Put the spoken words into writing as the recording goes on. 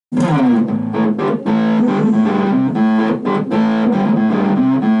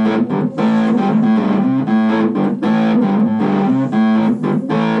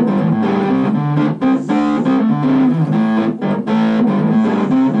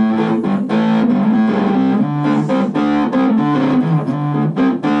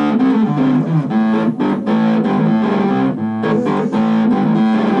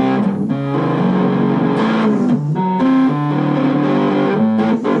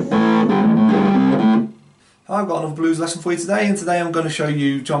I've got another blues lesson for you today, and today I'm going to show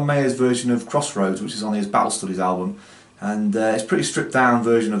you John Mayer's version of Crossroads, which is on his Battle Studies album. And it's a pretty stripped down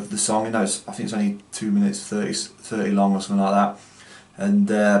version of the song. You know, I think it's only 2 minutes 30 long or something like that. And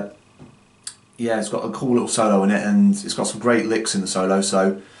yeah, it's got a cool little solo in it, and it's got some great licks in the solo.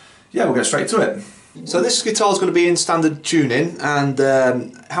 So yeah, we'll get straight to it. So this guitar is going to be in standard tuning, and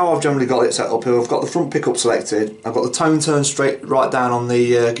how I've generally got it set up here, I've got the front pickup selected, I've got the tone turned straight right down on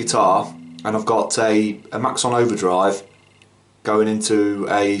the guitar, and I've got a max on overdrive going into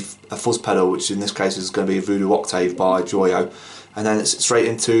a fuzz pedal, which in this case is going to be a Voodoo Octave by Joyo, and then it's straight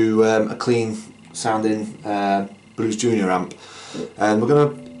into a clean sounding Blues Junior amp. And I'm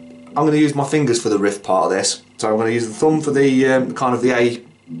going to use my fingers for the riff part of this. So I'm going to use the thumb for the kind of the A,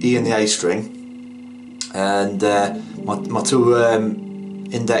 E and the A string, and my two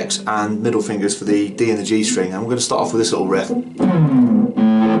index and middle fingers for the D and the G string. And I'm going to start off with this little riff.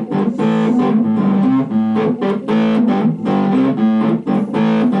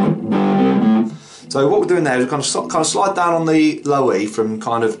 So what we're doing there is we're kind of slide down on the low E from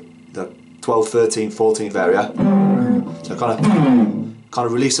kind of the 12th, 13th, 14th area. So kind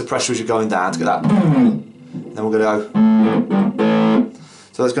of release the pressure as you're going down to get that. And then we're going to go.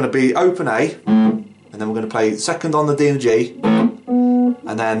 So it's going to be open A, and then we're going to play second on the D and the G,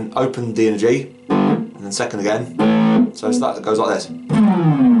 and then open D and the G, and then second again. So that goes like this.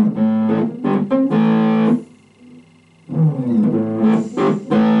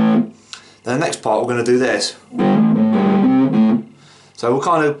 Then the next part we're going to do this. So we're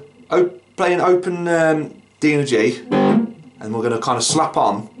kind of playing open D and G, and we're going to kind of slap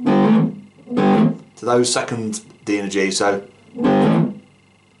on to those second D and G. So then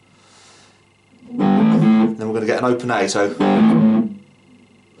we're going to get an open A. So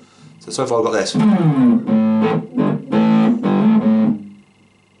far I've got this.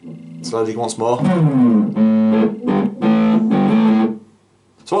 Slowly once more.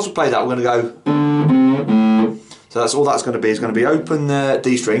 So once we play that, we're going to go. So that's all that's going to be. It's going to be open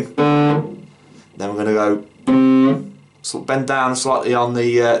D string. Then we're going to go bend down slightly on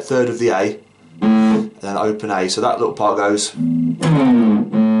the third of the A, and then open A. So that little part goes.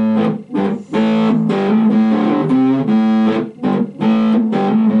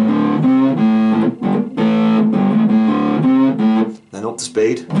 Then up to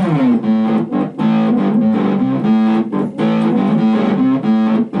speed.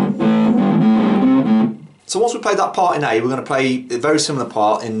 So once we played that part in A, we're going to play a very similar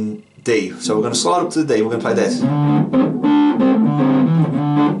part in D. So we're going to slide up to the D, we're going to play this.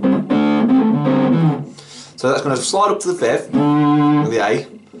 So that's going to slide up to the fifth of the A,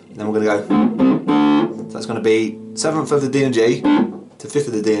 and then we're going to go. So that's going to be seventh of the D and G to fifth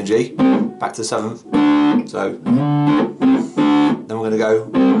of the D and G, back to the seventh. So then we're going to go.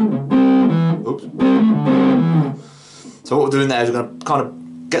 Oops. So what we're doing there is we're going to kind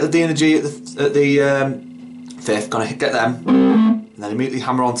of get the D and the G at the fifth, kind of get them, and then immediately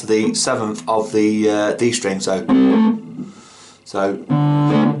hammer onto the seventh of the D string. So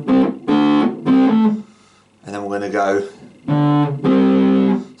and then we're going to go.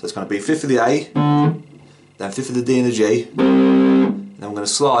 So it's going to be fifth of the A, then fifth of the D and the G, and then we're going to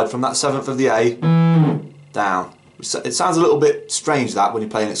slide from that seventh of the A down. It sounds a little bit strange that when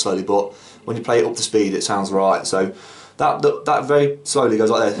you're playing it slowly, but when you play it up to speed, it sounds right. So that very slowly goes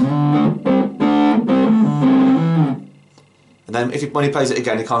like this. And then when he plays it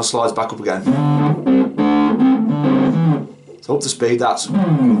again, he kind of slides back up again. So up to speed, that's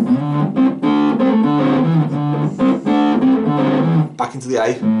back into the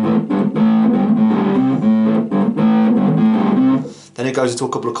A. Then it goes into a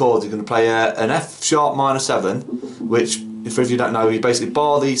couple of chords. You're going to play an F sharp minor 7, which, if you don't know, you basically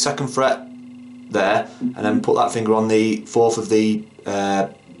bar the second fret there, and then put that finger on the fourth of the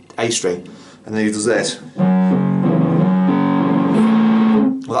A string, and then he does this.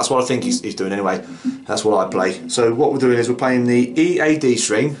 Well, that's what I think he's doing anyway. That's what I play. So what we're doing is we're playing the E, A, D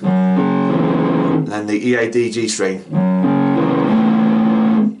string, and then the E, A, D, G string.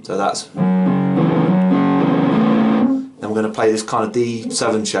 So that's. Then we're going to play this kind of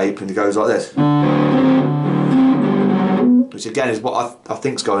D7 shape, and it goes like this, which again is what I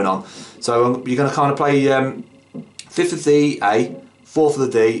think's going on. So you're going to kind of play 5th of the A, 4th of the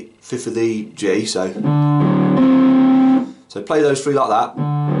D, 5th of the G. So play those 3 like that,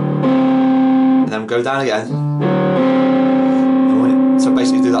 and then go down again. So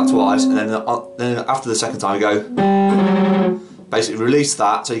basically do that twice, and then after the second time you go, basically release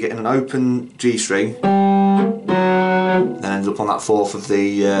that, so you get in an open G string, and then end up on that 4th of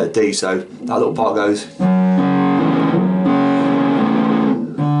the D. So that little part goes.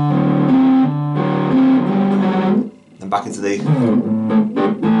 Then back into the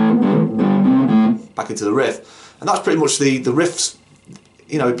riff, and that's pretty much the riffs.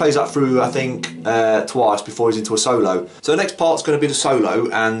 You know, he plays that through, I think, twice before he's into a solo. So the next part's going to be the solo,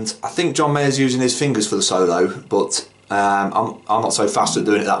 and I think John Mayer's using his fingers for the solo, but I'm not so fast at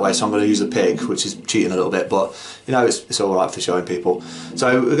doing it that way, so I'm going to use a pick, which is cheating a little bit, but you know, it's all right for showing people.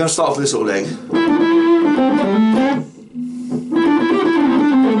 So we're going to start off with this little lick,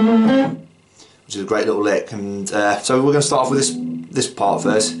 which is a great little lick, and so we're going to start off with this part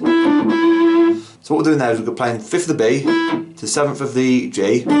first. So what we're doing there is we're playing 5th of the B to 7th of the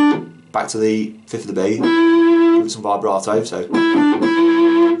G, back to the 5th of the B, give it some vibrato, so.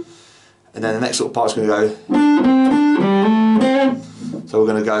 And then the next little part's going to go. So we're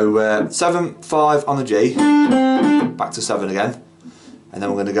going to go 7, 5 on the G, back to 7 again, and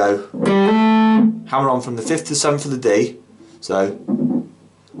then we're going to go hammer on from the 5th to 7th of the D, so.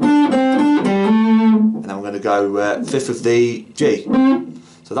 And then we're going to go 5th of the G.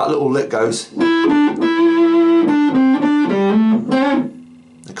 So that little lick goes. You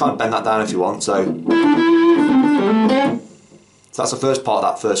kind of bend that down if you want. So that's the first part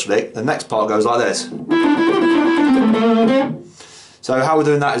of that first lick. The next part goes like this. So how we're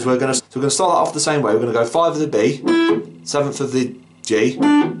doing that is we're going to start that off the same way. We're going to go 5 of the B, 7th of the G,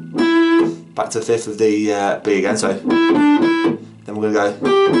 back to 5th of the B again. So then we're going to go.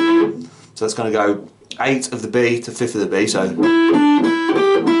 So that's going to go 8 of the B to 5th of the B. So.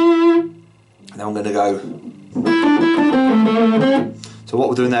 And then I'm going to go. So what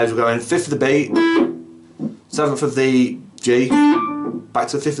we're doing there is we're going 5th of the B, 7th of the G, back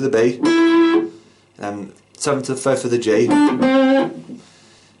to the 5th of the B, and then 7th to the 5th of the G,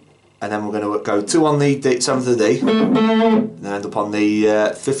 and then we're going to go 2 on the D, 7th of the D, and then end up on the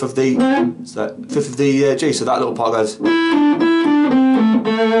 5th of the G. So that little part goes.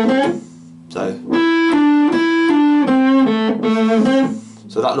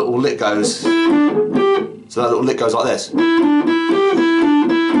 So that little lick goes. So that little lick goes like this.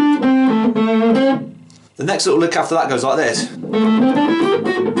 The next little lick after that goes like this,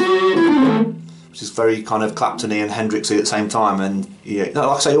 which is very kind of Clapton-y and Hendrixy at the same time. And yeah, like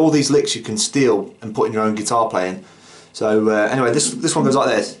I say, all these licks you can steal and put in your own guitar playing. So anyway, this one goes like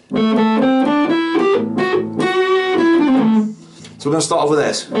this. So we're going to start off with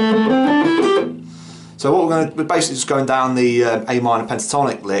this. So what we're basically just going down the A minor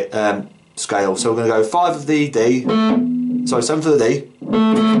pentatonic scale. So we're going to go 5 of the D, sorry, 7th of the D,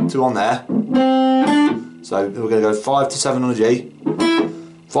 2 on there. So we're going to go 5 to 7 on the G,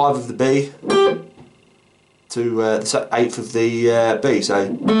 5 of the B to the 8th of the B. So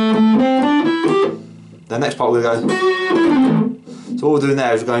the next part we're going to go. So what we're doing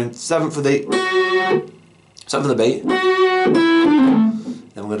there is we're going 7th of the B.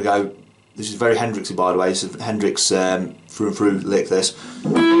 Then we're going to go. This is very Hendrixy, by the way. It's a Hendrix through and through lick, this.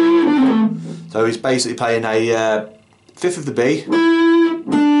 So he's basically playing a 5th of the B,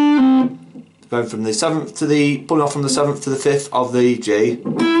 going from the 7th to the, pulling off from the 7th to the 5th of the G,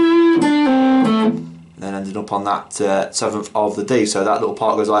 and then ending up on that 7th of the D. So that little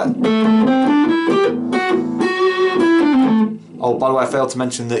part goes like. Oh, by the way, I failed to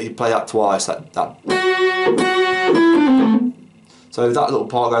mention that you play that twice. So that little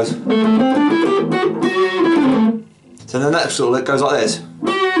part goes. So the next little lick goes like this.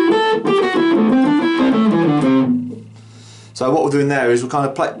 So what we're doing there is we're kind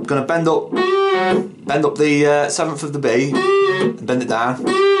of going to bend up the 7th of the B and bend it down,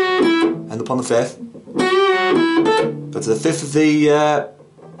 end up on the 5th, go to the 5th of the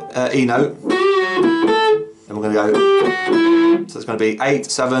E note, and we're going to go. So it's going to be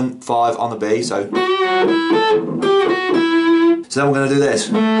 8, 7, 5 on the B. So then we're going to do this.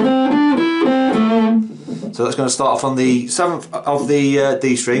 So that's going to start off on the 7th of the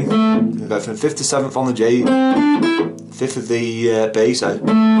D string. We're going to go from 5th to 7th on the G, 5th of the B, so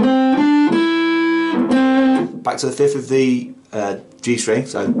back to the 5th of the G string,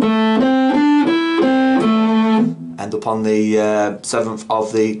 so end up on the 7th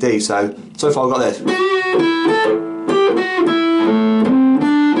of the D. So far I've got this.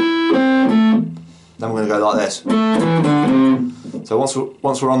 then we're going to go like this. So once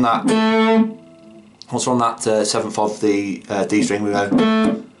we're on that 7th of the D string, we go.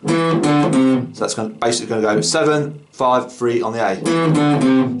 So that's basically going to go 7, 5, 3 on the A.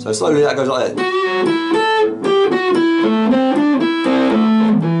 So slowly that goes like this.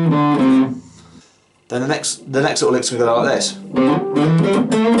 Then the next little lick's going to go like this.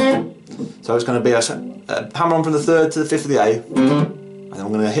 So it's going to be a hammer on from the 3rd to the 5th of the A, and then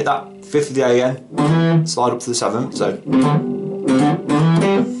we're going to hit that 5th of the A again, slide up to the 7th, so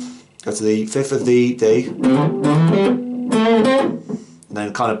go to the 5th of the D, and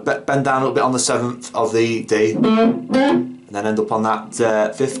then kind of bend down a little bit on the 7th of the D, and then end up on that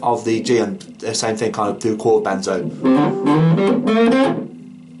 5th of the G, and the same thing, kind of do a quarter bend. So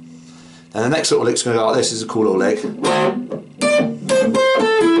then the next little lick's going to go like this. This is a cool little lick.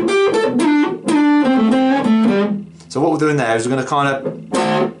 So what we're doing there is we're going to kind of,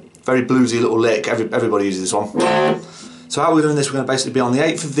 very bluesy little lick, everybody uses this one. So how we're doing this, we're going to basically be on the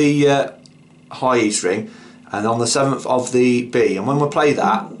 8th of the high E string and on the 7th of the B, and when we play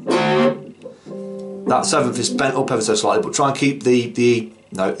that 7th is bent up ever so slightly, but try and keep the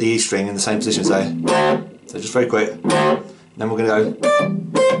E string in the same position, so just very quick. And then we're going to go,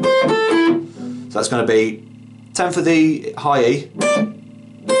 so that's going to be 10th of the high E,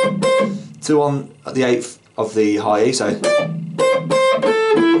 2 on the 8th of the high E, so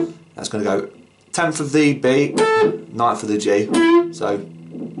that's going to go 10th of the B, 9th of the G, so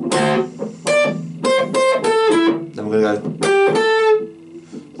then we're going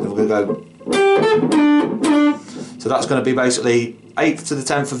to go, so that's going to be basically 8th to the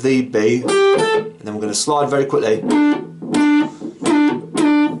 10th of the B, and then we're going to slide very quickly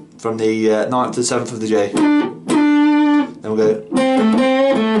from the 9th to the 7th of the G, then we'll go,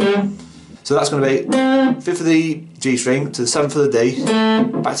 so that's going to be 5th of the G string to the 7th of the D,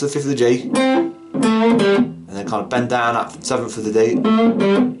 back to the 5th of the G, and then kind of bend down at 7th of the D,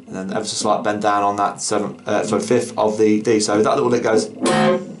 and then ever so slight bend down on that 5th of the D. So that little lick goes.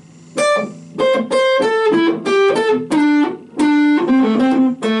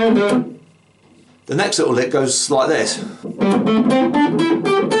 The next little lick goes like this.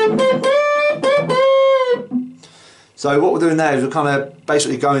 So what we're doing there is we're kind of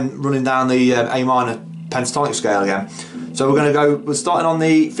basically running down the A minor pentatonic scale again. So we're starting on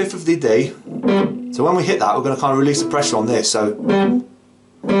the 5th of the D. So when we hit that, we're going to kind of release the pressure on this. So then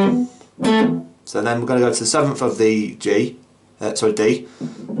we're going to go to the 7th of the D.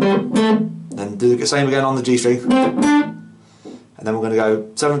 Then do the same again on the G string. And then we're going to go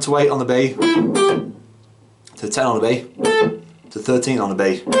 7 to 8 on the B, to 10 on the B, to 13 on the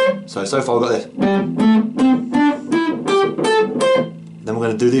B. So far we've got this. Then we're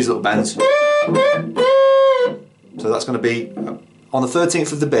going to do these little bends. So that's going to be on the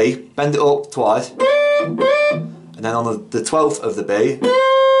 13th of the B, bend it up twice, and then on the 12th of the B,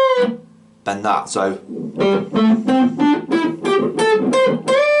 bend that. So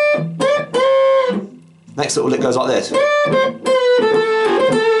next little lick goes like this.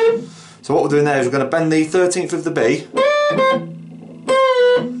 So what we're doing there is we're going to bend the 13th of the B,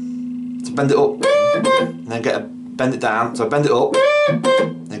 to bend it up, and then bend it down. So bend it up,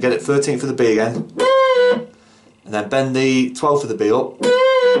 then get it 13th of the B again, and then bend the 12th of the B up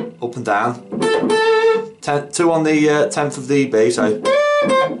and down. 2 on the 10th of the B, so and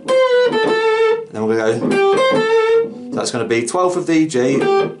then we're going to go. So that's going to be 12th of the G,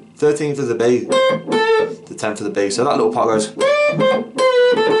 13th of the B, the 10th of the B. So that little part goes.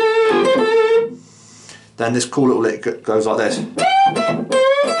 Then this cool little lick goes like this.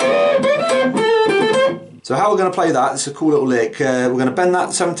 So how we're going to play that, it's a cool little lick. We're going to bend that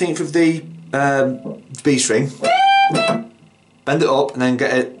 17th of the B string, bend it up, and then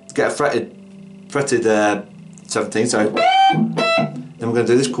get a fretted 17th. So then we're going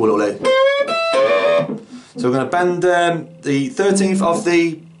to do this cool little lick. So we're going to bend the 13th of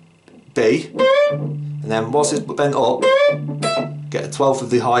the B, and then whilst it's bent up, get a 12th of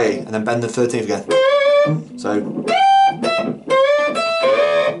the high E, and then bend the 13th again. So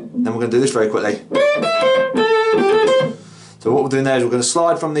then we're going to do this very quickly. So what we're doing there is we're going to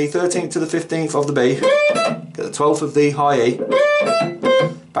slide from the 13th to the 15th of the B, get the 12th of the high E,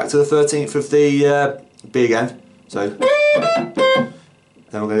 back to the 13th of the B again. So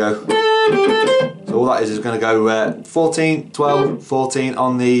then we're going to go. So all that is going to go 14, 12, 14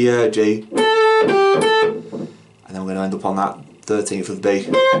 on the G, and then we're going to end up on that 13th of the B.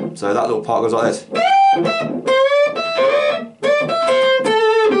 So that little part goes like this.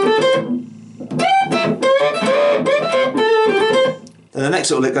 Then the next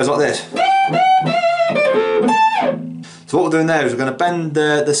little lick goes like this. So what we're doing there is we're going to bend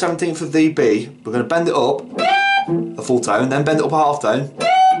the 17th of the B, we're going to bend it up a full tone, then bend it up a half tone,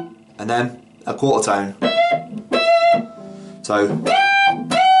 and then a quarter tone. So,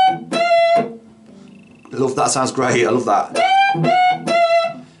 that sounds great, I love that.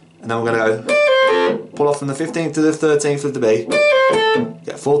 And then we're going to go, pull off from the 15th to the 13th of the B,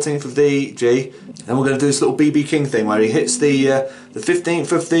 get 14th of the G, and we're going to do this little BB King thing where he hits the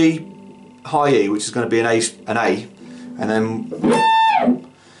 15th of the high E, which is going to be an A, and then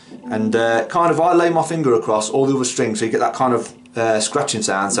kind of I lay my finger across all the other strings so you get that kind of scratching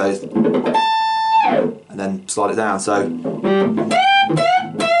sound, so, and then slide it down, so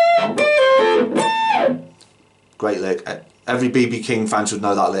great lick. Every BB King fan should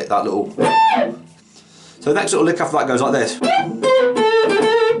know that lick, that little. So the next little lick after that goes like this.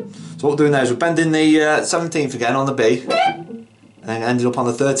 So what we're doing there is we're bending the 17th again on the B, and then ending up on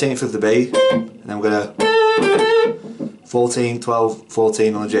the 13th of the B, and then we're going to 14, 12,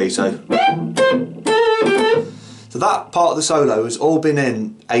 14 on the G. So that part of the solo has all been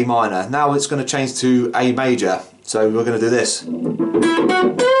in A minor. Now it's going to change to A major. So we're going to do this.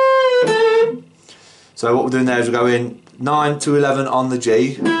 So what we're doing there is we're going 9 to 11 on the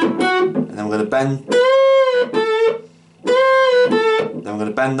G, and then we're going to bend. Then we're going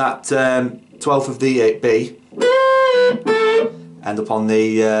to bend that 12th of the B, end up on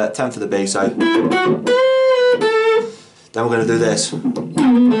the 10th of the B. So then we're going to do this. So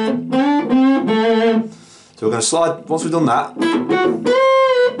we're going to slide, once we've done that,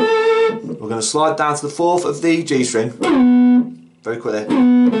 we're going to slide down to the 4th of the G string, very quickly,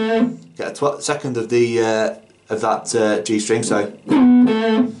 get a second of the that G string, so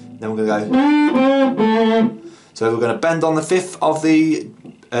then we're going to go, so we're going to bend on the 5th of the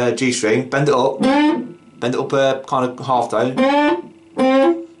G string, bend it up a kind of half tone,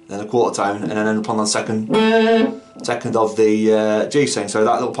 then a quarter tone, and then end up on the second of the G string. So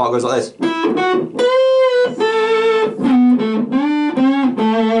that little part goes like this.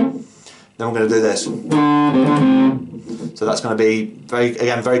 Then we're going to do this. So that's going to be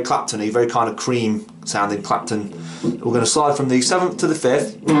very Clapton-y, very kind of cream sounding Clapton. We're going to slide from the 7th to the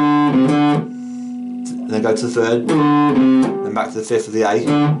 5th, and then go to the 3rd, then back to the 5th of the A.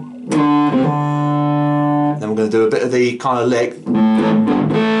 Then we're going to do a bit of the kind of lick, and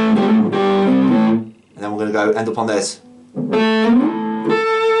then we're going to go end up on this.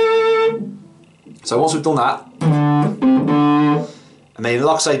 So once we've done that, I mean,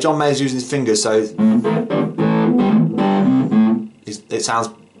 like I say, John Mayer's using his fingers, so it sounds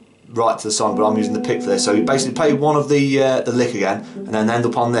right to the song, but I'm using the pick for this. So you basically play one of the lick again, and then end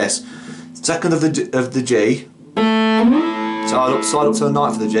up on this. Second of the G, slide up to the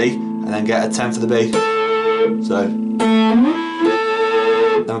 9th of the G, and then get a 10th of the B. So then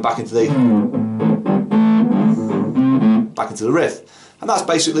we're back into the riff. And that's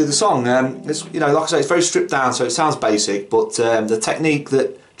basically the song. It's, you know, like I say, it's very stripped down, so it sounds basic, but the technique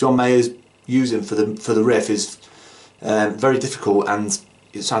that John Mayer's using for the riff is very difficult, and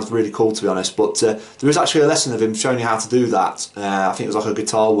it sounds really cool, to be honest. But there is actually a lesson of him showing you how to do that. I think it was like a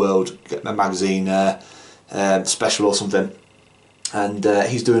Guitar World magazine special or something, and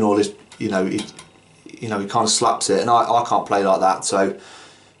he's doing all this. He kind of slaps it, and I can't play like that. So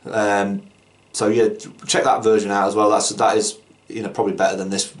yeah, check that version out as well. That is probably better than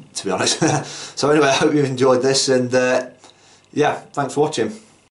this, to be honest. So anyway, I hope you enjoyed this, and yeah, thanks for watching.